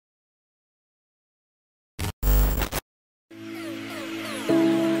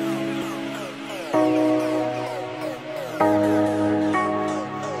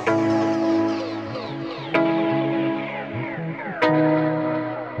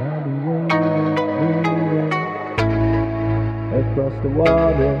across the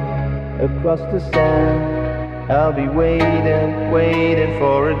water, across the sand. I'll be waiting, waiting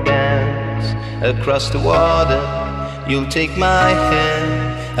for a dance. Across the water, you'll take my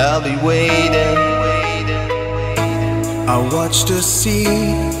hand. I'll be waiting, waiting, waiting. I watch the sea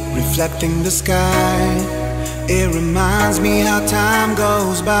reflecting the sky. It reminds me how time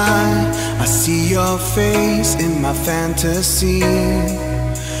goes by. I see your face in my fantasy.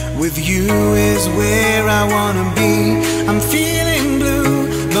 With you is where I wanna be. I'm feeling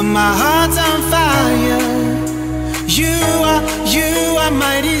blue, but my heart's on fire. You are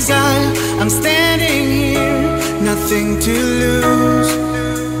my desire. I'm standing here, nothing to lose.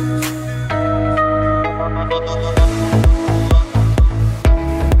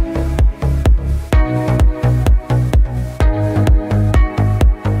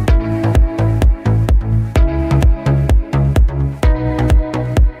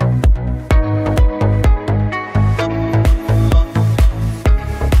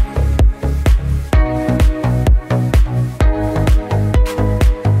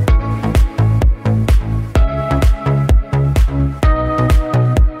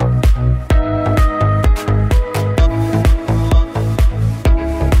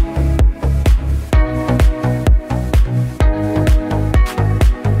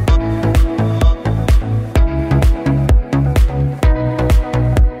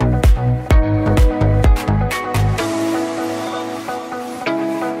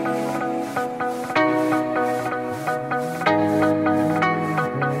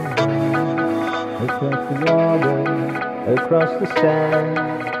 Across the water, across the sand,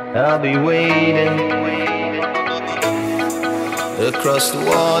 I'll be waiting, waiting. Across the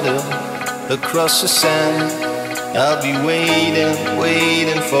water, across the sand, I'll be waiting,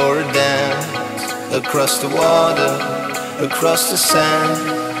 waiting for a dance. Across the water, across the sand,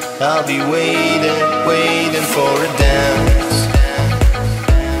 I'll be waiting, waiting for a dance.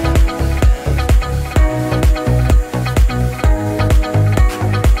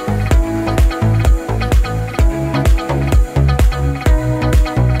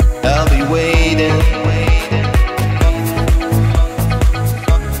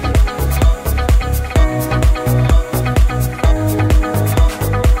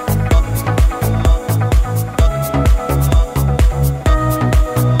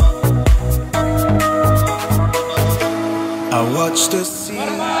 I watch the sea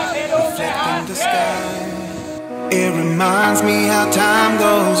reflecting the sky. It reminds me how time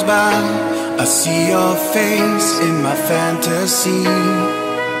goes by. I see your face in my fantasy.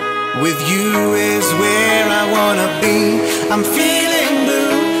 With you is where I wanna be. I'm feeling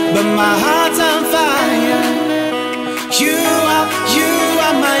blue, but my heart's on fire. You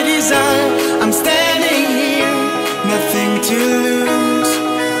are my desire. I'm standing here, nothing to